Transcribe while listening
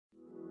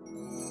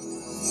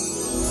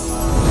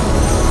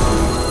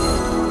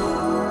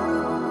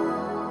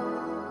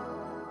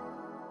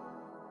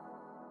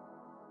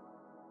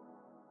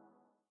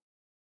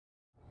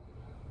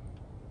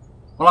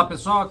Olá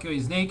pessoal, aqui é o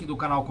Snake do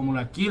canal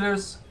Comuna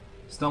Killers.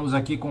 Estamos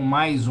aqui com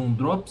mais um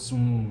Drops,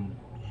 um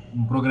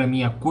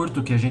programinha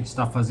curto que a gente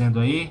está fazendo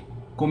aí,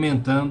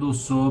 comentando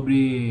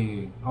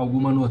sobre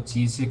alguma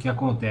notícia que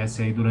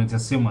acontece aí durante a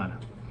semana.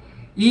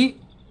 E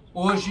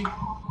hoje,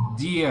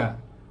 dia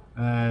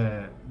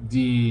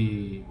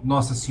de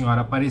Nossa Senhora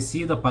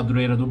Aparecida,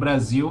 padroeira do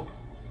Brasil,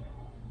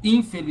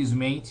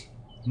 infelizmente,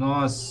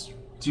 nós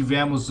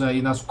tivemos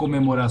aí nas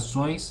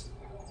comemorações,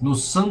 no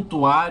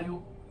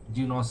santuário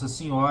de Nossa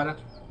Senhora,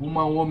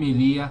 uma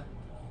homilia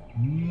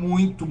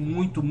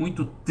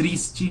muito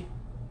triste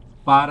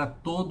para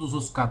todos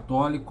os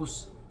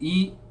católicos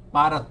e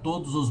para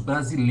todos os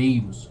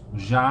brasileiros,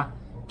 já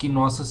que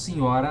Nossa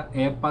Senhora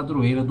é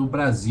padroeira do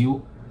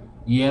Brasil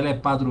e ela é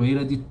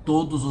padroeira de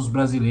todos os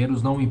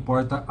brasileiros, não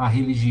importa a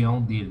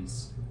religião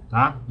deles,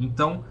 tá?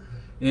 Então,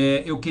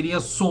 eu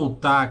queria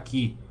soltar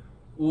aqui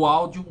o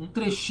áudio, um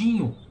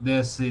trechinho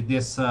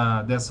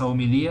dessa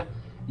homilia,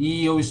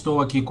 e eu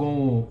estou aqui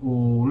com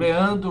o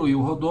Leandro e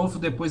o Rodolfo.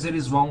 Depois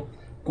eles vão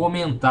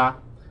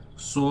comentar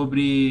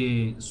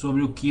sobre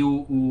o que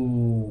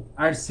o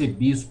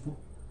arcebispo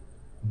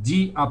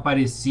de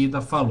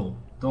Aparecida falou.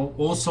 Então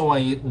ouçam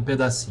aí um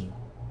pedacinho.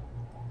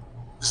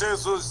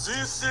 Jesus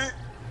disse: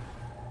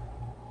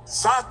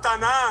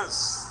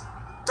 Satanás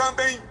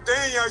também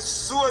tem as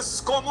suas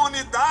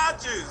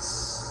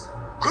comunidades,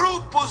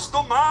 grupos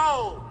do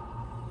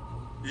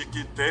mal, e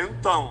que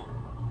tentam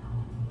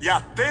e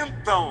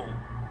atentam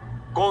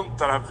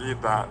contra a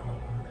vida.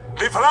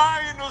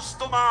 Livrai-nos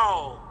do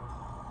mal.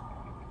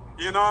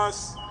 E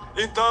nós,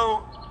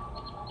 então,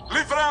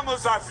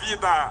 livramos a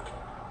vida,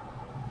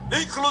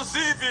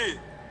 inclusive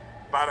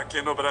para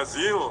que no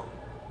Brasil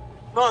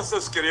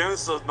nossas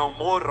crianças não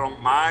morram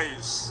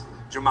mais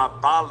de uma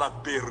bala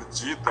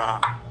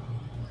perdida.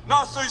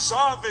 Nossos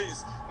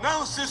jovens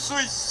não se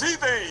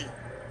suicidem.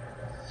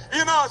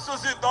 E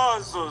nossos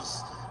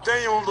idosos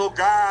tenham um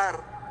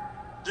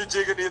lugar de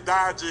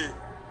dignidade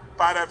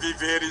para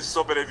viver e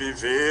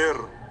sobreviver.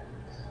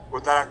 O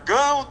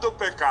dragão do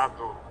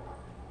pecado,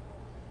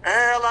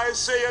 ela é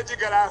cheia de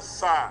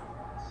graça.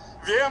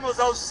 Viemos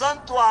ao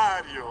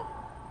santuário,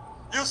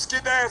 e os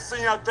que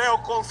descem até o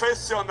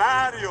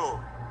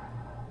confessionário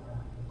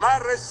lá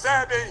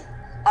recebem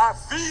a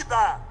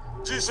vida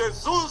de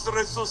Jesus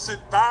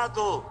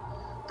ressuscitado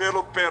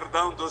pelo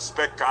perdão dos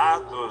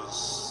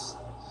pecados.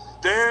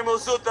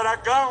 Temos o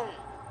dragão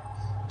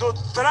do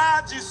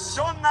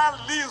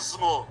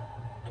tradicionalismo.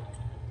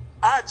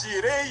 A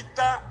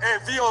direita é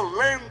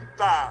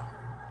violenta,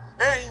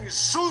 é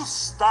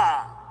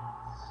injusta.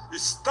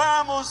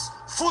 Estamos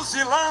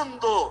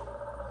fuzilando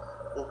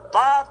o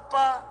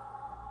Papa,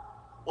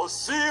 o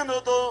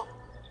Sínodo,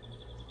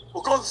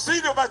 o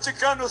Concílio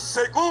Vaticano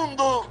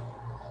II.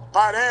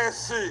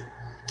 Parece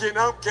que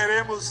não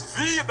queremos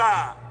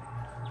vida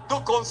do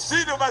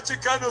Concílio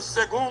Vaticano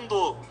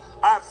II,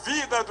 a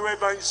vida do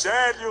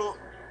Evangelho,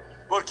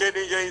 porque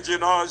ninguém de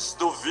nós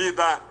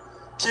duvida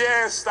que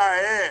esta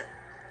é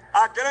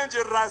a grande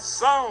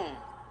razão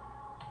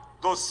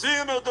do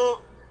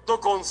Sínodo, do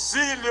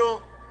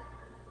Concílio,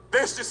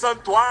 deste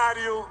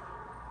santuário,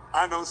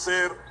 a não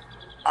ser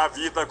a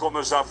vida, como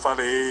eu já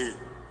falei.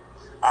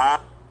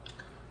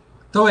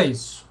 Então é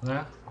isso,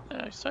 né?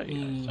 É isso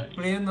aí.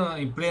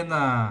 Em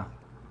plena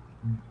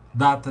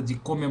data de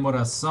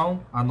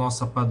comemoração à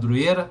nossa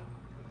padroeira,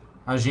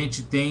 a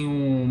gente tem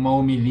uma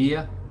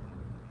homilia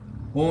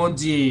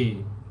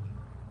onde,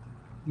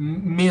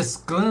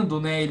 mesclando,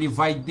 né, ele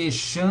vai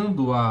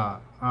deixando a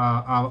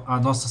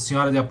Nossa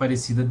Senhora de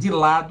Aparecida de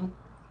lado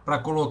para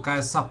colocar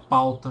essa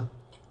pauta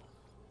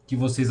que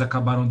vocês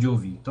acabaram de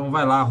ouvir. Então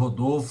vai lá,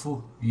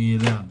 Rodolfo e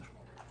Leandro.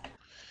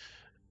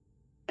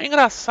 É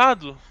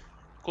engraçado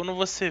quando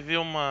você vê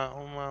uma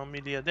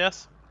homilia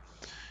dessa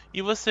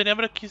e você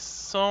lembra que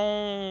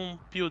São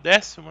Pio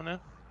X, né?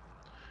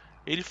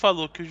 Ele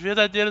falou que os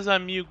verdadeiros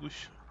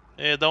amigos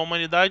da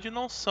humanidade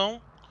não são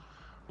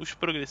os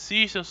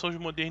progressistas, não são os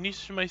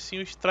modernistas, mas sim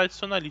os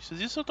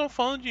tradicionalistas. Isso eu estou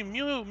falando de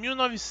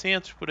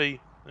 1900 por aí,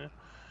 né?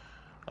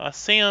 Há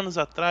 100 anos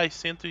atrás,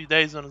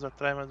 110 anos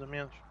atrás mais ou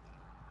menos.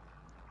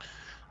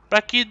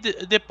 Para que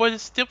depois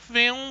desse tempo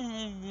venha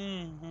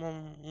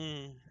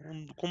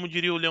como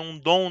diria o Leão, um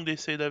dom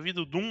desse aí da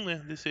vida, o Doom, né,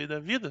 desse aí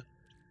da vida,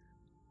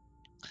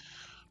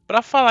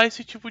 para falar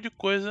esse tipo de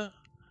coisa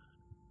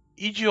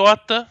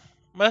idiota,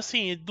 mas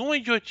assim, de uma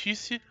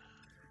idiotice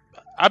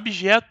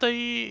abjeta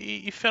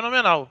e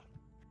fenomenal.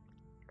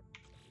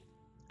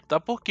 Tá?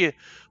 Por quê?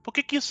 Por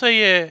que isso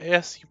aí é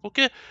assim?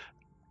 Porque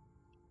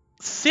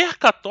ser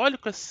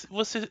católico é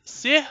você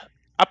ser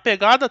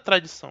apegado à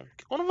tradição.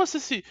 Porque quando você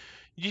se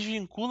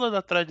desvincula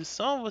da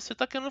tradição, você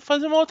está querendo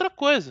fazer uma outra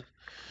coisa.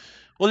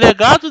 O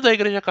legado da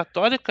Igreja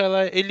Católica,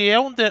 ele é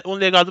um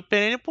legado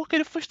perene porque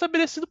ele foi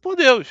estabelecido por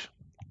Deus.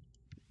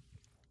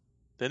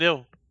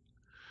 Entendeu?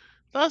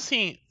 Então,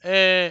 assim,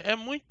 é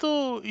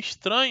muito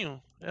estranho,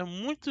 é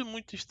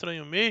muito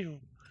estranho mesmo,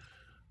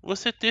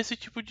 você ter esse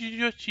tipo de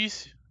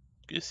idiotice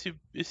que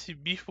esse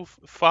bispo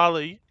fala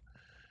aí.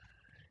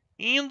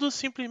 indo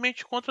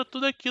simplesmente contra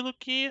tudo aquilo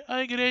que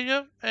a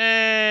igreja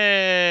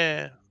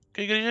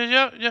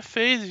já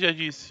fez e já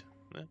disse,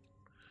 né?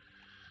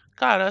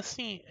 Cara,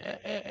 assim,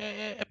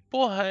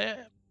 porra,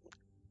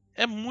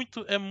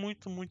 muito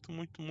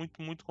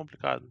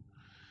complicado.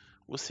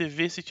 Você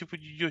vê esse tipo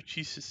de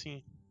idiotice,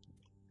 assim,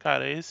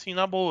 cara, assim,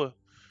 na boa.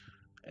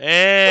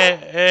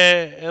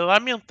 É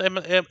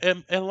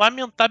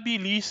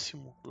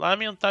lamentabilíssimo,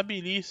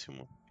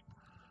 lamentabilíssimo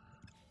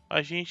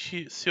a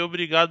gente ser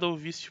obrigado a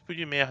ouvir esse tipo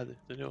de merda,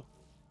 entendeu?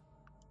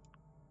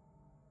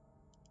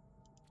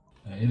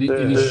 Ele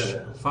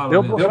fala,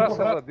 Eu dou Leandro. graças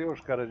a Deus,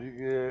 cara,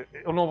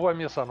 eu não vou à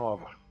missa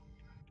nova.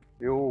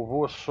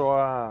 Eu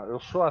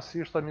só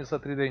assisto a missa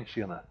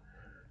tridentina.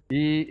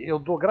 E eu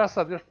dou graças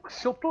a Deus, porque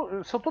se eu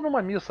tô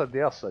numa missa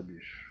dessa,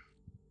 bicho,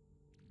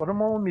 ou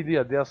numa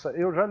homilia dessa,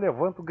 eu já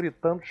levanto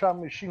gritando,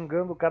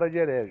 xingando o cara de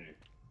herege.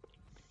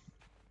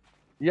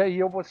 E aí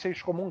eu vou ser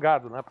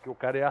excomungado, né? Porque o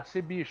cara é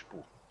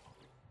arcebispo.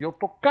 E eu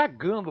tô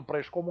cagando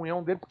pra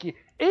excomunhão dele, porque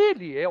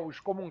ele é o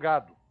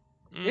excomungado.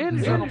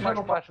 Ele já não faz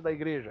parte da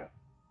igreja.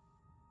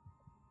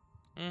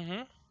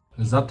 Uhum.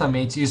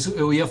 Exatamente. Isso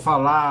eu ia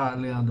falar,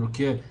 Leandro,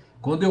 que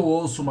quando eu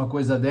ouço uma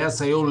coisa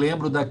dessa, eu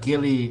lembro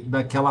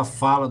daquela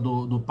fala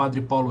do padre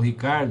Paulo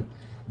Ricardo,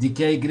 de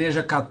que a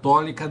Igreja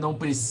Católica não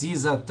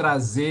precisa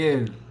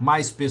trazer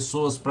mais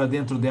pessoas para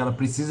dentro dela,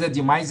 precisa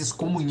de mais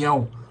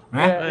excomunhão,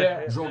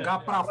 né?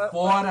 Jogar para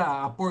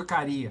fora a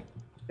porcaria.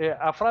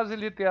 A frase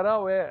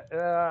literal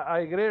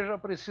a igreja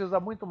precisa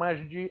muito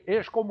mais de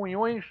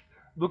excomunhões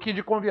do que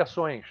de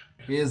conversões.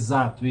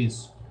 Exato,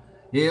 isso.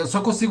 Eu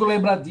só consigo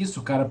lembrar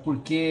disso, cara,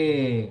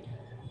 porque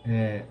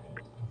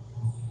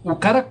o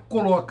cara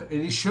coloca,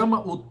 ele chama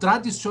o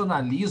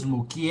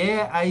tradicionalismo, que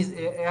é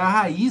a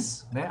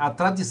raiz, né? A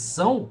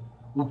tradição,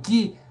 o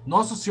que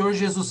nosso Senhor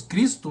Jesus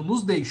Cristo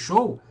nos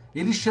deixou,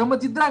 ele chama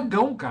de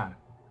dragão, cara.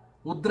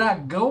 O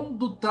dragão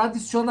do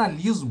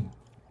tradicionalismo.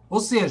 Ou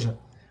seja,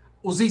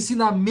 os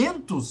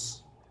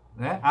ensinamentos,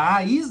 né? A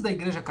raiz da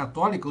Igreja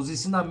Católica, os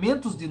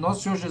ensinamentos de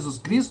nosso Senhor Jesus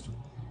Cristo,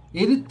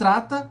 ele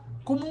trata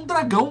como um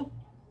dragão,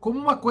 como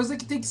uma coisa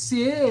que tem que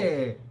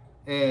ser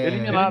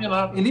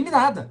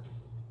eliminada.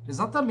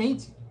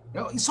 Exatamente.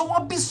 Isso é um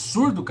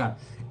absurdo, cara.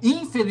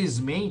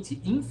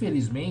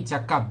 Infelizmente, a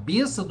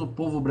cabeça do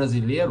povo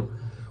brasileiro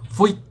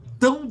foi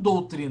tão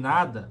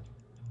doutrinada,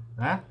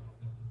 né,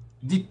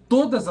 de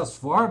todas as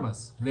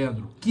formas,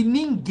 Leandro, que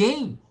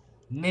ninguém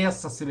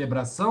nessa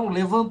celebração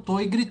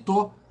levantou e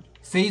gritou,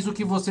 fez o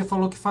que você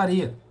falou que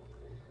faria.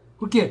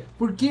 Por quê?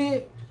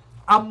 Porque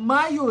a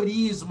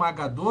maioria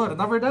esmagadora,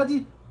 na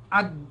verdade,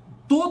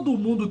 todo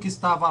mundo que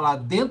estava lá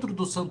dentro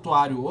do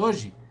santuário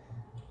hoje,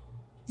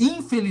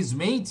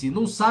 infelizmente,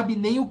 não sabe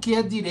nem o que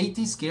é direita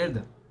e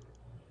esquerda.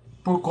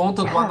 Por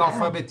conta do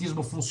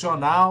analfabetismo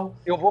funcional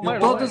Eu vou e mais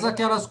todas longe.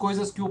 aquelas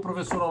coisas que o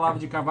professor Olavo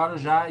de Carvalho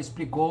já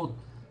explicou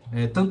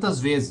tantas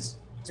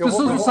vezes. As Eu vou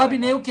pessoas não mais sabem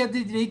nem o que é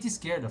de direita e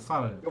esquerda.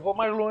 Fala. Eu vou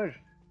mais longe,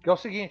 que é o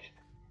seguinte: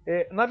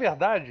 na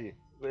verdade,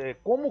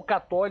 como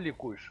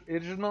católicos,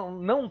 eles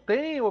não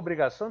têm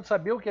obrigação de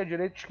saber o que é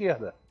direita e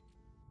esquerda.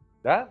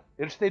 Tá?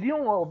 Eles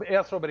teriam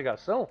essa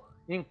obrigação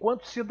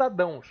enquanto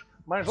cidadãos,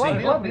 mas lá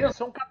dentro eles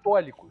são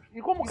católicos.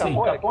 E como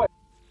católicos,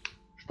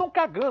 estão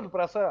cagando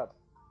para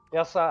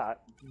essa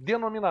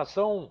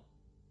denominação,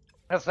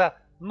 essa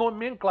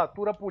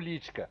nomenclatura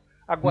política.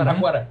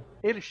 Agora,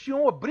 eles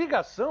tinham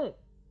obrigação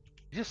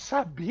de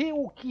saber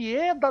o que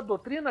é da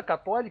doutrina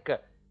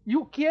católica e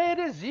o que é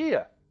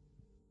heresia.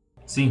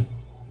 Sim.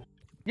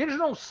 E eles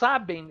não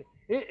sabem,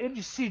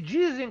 eles se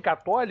dizem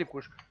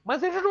católicos,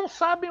 mas eles não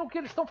sabem o que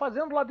eles estão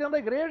fazendo lá dentro da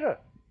igreja.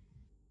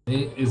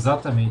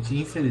 Exatamente,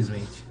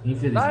 infelizmente.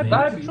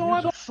 Sabe? Isso é um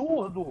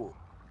absurdo.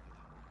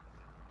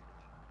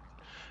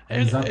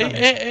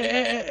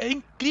 É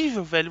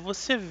incrível, velho,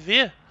 você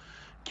vê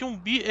que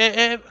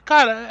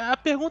cara, a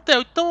pergunta é,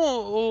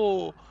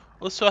 então,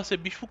 o senhor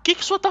arcebispo, o que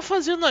o senhor tá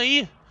fazendo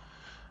aí?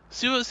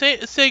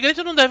 Se a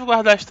igreja não deve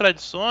guardar as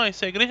tradições,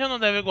 se a igreja não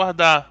deve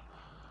guardar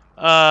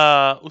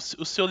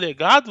o seu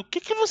legado, o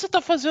que você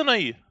tá fazendo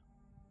aí?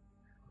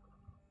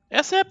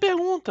 Essa é a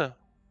pergunta.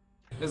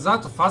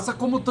 Exato, faça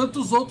como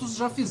tantos outros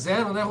já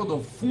fizeram, né,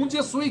 Rodolfo? Funde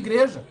a sua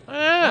igreja.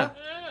 Né?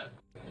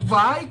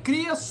 Vai,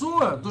 cria a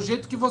sua, do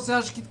jeito que você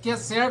acha que é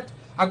certo.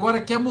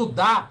 Agora quer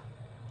mudar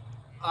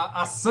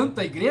a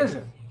Santa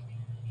Igreja?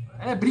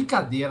 É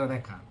brincadeira, né,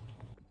 cara?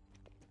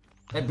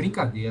 É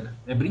brincadeira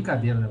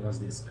um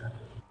negócio desse, cara.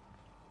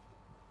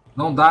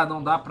 Não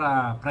dá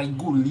pra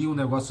engolir um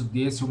negócio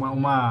desse,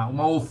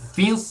 uma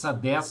ofensa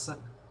dessa,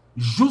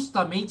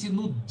 justamente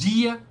no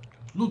dia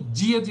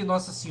de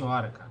Nossa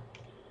Senhora, cara.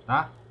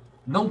 Tá?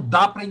 Não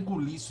dá pra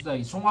engolir isso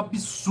daí. Isso é um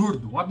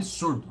absurdo.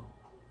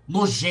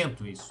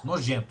 Nojento isso,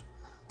 nojento.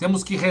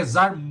 Temos que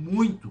rezar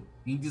muito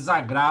em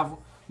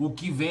desagravo o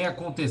que vem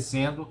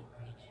acontecendo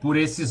por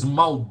esses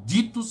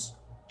malditos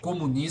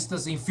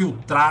comunistas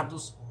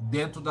infiltrados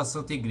dentro da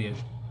Santa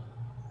Igreja.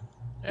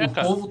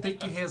 O povo tem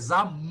que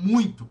rezar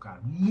muito, cara.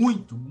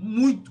 Muito,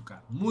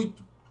 cara.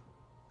 Muito.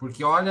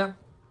 Porque, olha,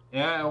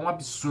 é um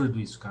absurdo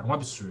isso, cara. Um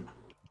absurdo.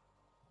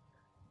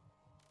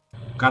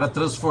 cara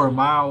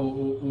transformar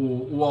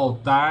o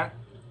altar,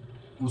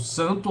 o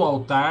santo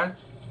altar,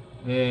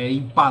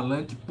 em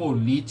palanque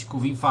político,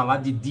 vim falar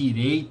de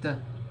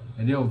direita,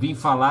 entendeu? Vim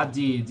falar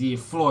de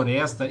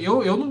floresta.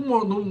 Eu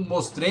não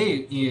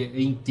mostrei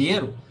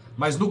inteiro,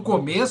 mas no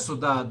começo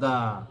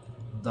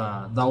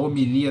da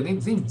homilia,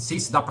 nem sei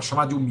se dá para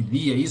chamar de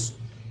homilia isso,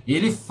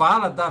 ele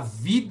fala da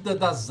vida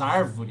das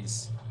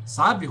árvores,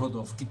 sabe,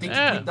 Rodolfo? Que tem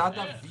que cuidar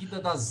da vida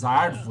das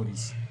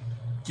árvores.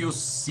 Que o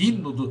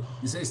sino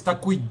está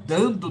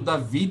cuidando da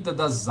vida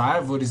das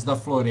árvores da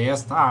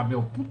floresta. Ah,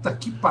 meu, puta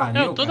que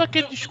pariu, todo cara.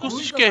 aquele discurso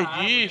Cuida da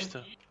árvore.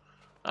 esquerdista.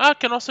 Ah,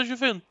 que a nossa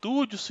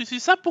juventude, o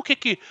suicídio. Sabe por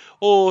que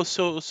o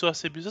seu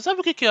arcebispo,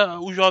 sabe por que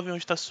o jovem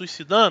hoje está se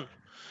suicidando?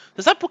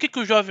 Você sabe por que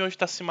o jovem hoje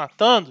está se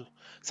matando?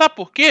 Sabe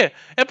por quê?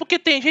 É porque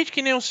tem gente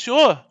que nem o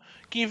senhor,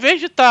 que em vez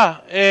de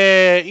estar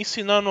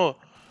ensinando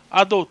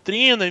a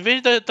doutrina, em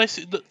vez de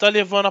estar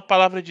levando a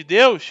palavra de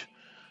Deus,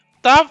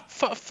 tá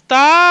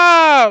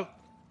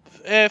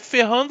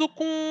ferrando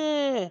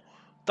com...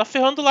 Tá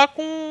ferrando lá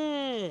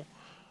com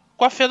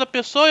a fé da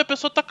pessoa, e a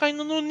pessoa tá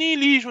caindo no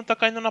niilismo, tá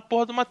caindo na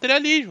porra do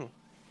materialismo.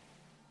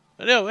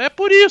 Entendeu? É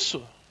por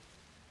isso.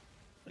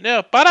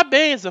 Entendeu?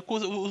 Parabéns.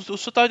 O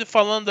senhor tá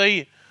falando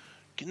aí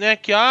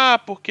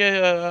porque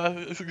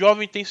o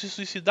jovem tem se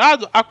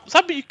suicidado.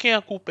 Sabe de quem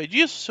a culpa é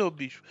disso, seu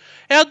bicho?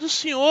 É a do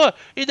senhor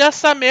e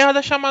dessa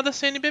merda chamada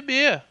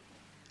CNBB.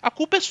 A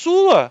culpa é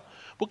sua.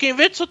 Porque em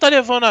vez de você estar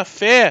levando a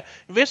fé,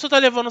 em vez de você estar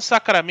levando o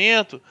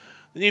sacramento,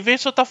 em vez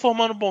de você estar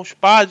formando bons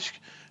padres,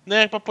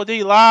 né, para poder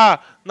ir lá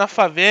na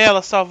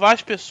favela, salvar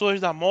as pessoas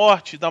da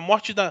morte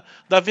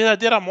da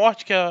verdadeira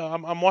morte, que é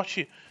a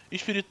morte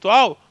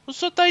espiritual, o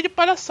senhor tá aí de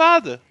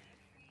palhaçada.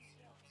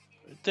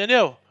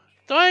 Entendeu?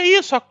 Então é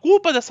isso, a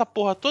culpa dessa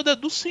porra toda é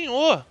do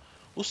senhor.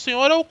 O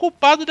senhor é o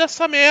culpado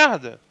dessa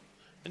merda.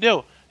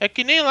 Entendeu? É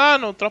que nem lá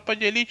no Tropa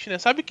de Elite, né?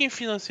 Sabe quem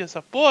financia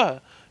essa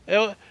porra?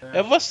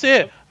 É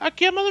você.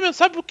 Aqui é mais ou menos,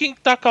 sabe quem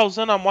tá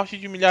causando a morte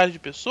de milhares de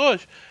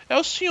pessoas? É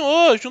o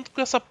senhor, junto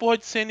com essa porra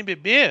de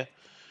CNBB.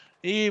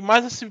 E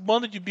mais esse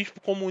bando de bispo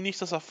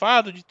comunista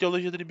safado, de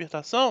teologia da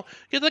libertação,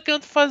 que tá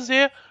querendo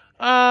fazer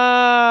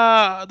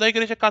da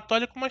Igreja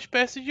Católica uma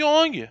espécie de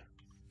ONG.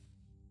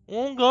 Um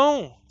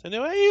ongão,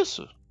 entendeu? É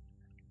isso.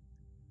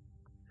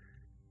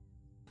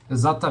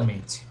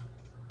 Exatamente.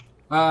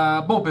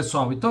 Bom,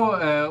 pessoal, então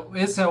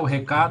esse é o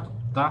recado,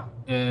 tá?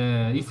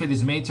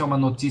 Infelizmente é uma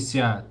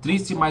notícia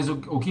triste, mas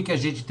o que a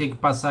gente tem que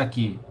passar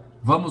aqui?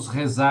 Vamos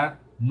rezar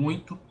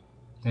muito,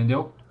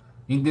 entendeu?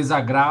 Em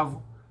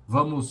desagravo,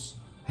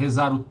 vamos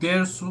rezar o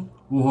terço,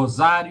 o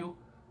rosário,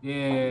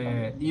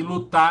 e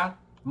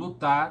lutar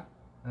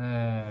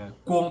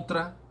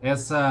contra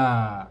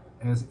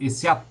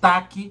esse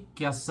ataque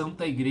que a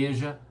Santa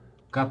Igreja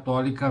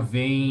Católica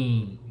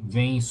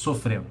vem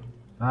sofrendo.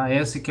 Tá?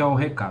 Esse que é o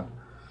recado.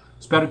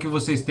 Espero que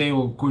vocês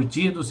tenham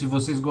curtido. Se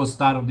vocês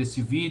gostaram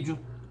desse vídeo,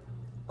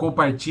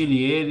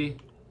 compartilhe ele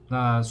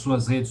nas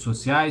suas redes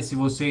sociais. Se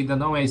você ainda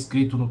não é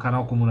inscrito no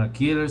canal Comuna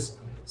Killers,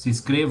 se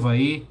inscreva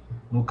aí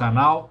no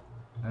canal.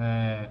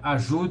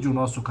 Ajude o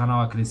nosso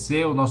canal a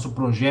crescer. O nosso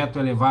projeto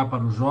é levar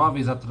para os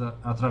jovens,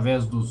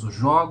 através dos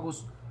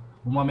jogos,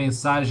 uma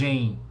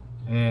mensagem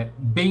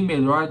bem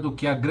melhor do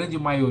que a grande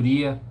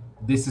maioria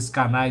desses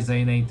canais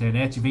aí na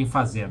internet vem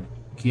fazendo,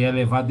 que é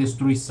levar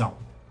destruição,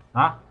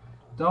 tá?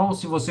 Então,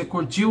 se você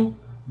curtiu,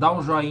 dá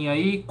um joinha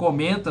aí,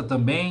 comenta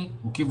também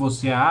o que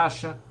você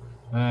acha,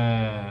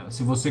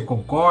 se você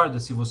concorda,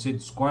 se você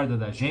discorda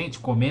da gente,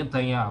 comenta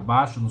aí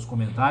abaixo nos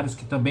comentários,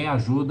 que também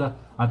ajuda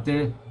a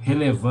ter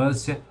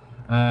relevância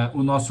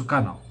o nosso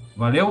canal.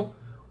 Valeu?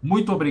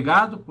 Muito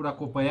obrigado por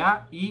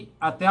acompanhar e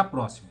até a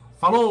próxima.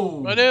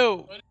 Falou!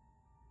 Valeu!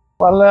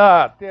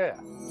 Fala, até!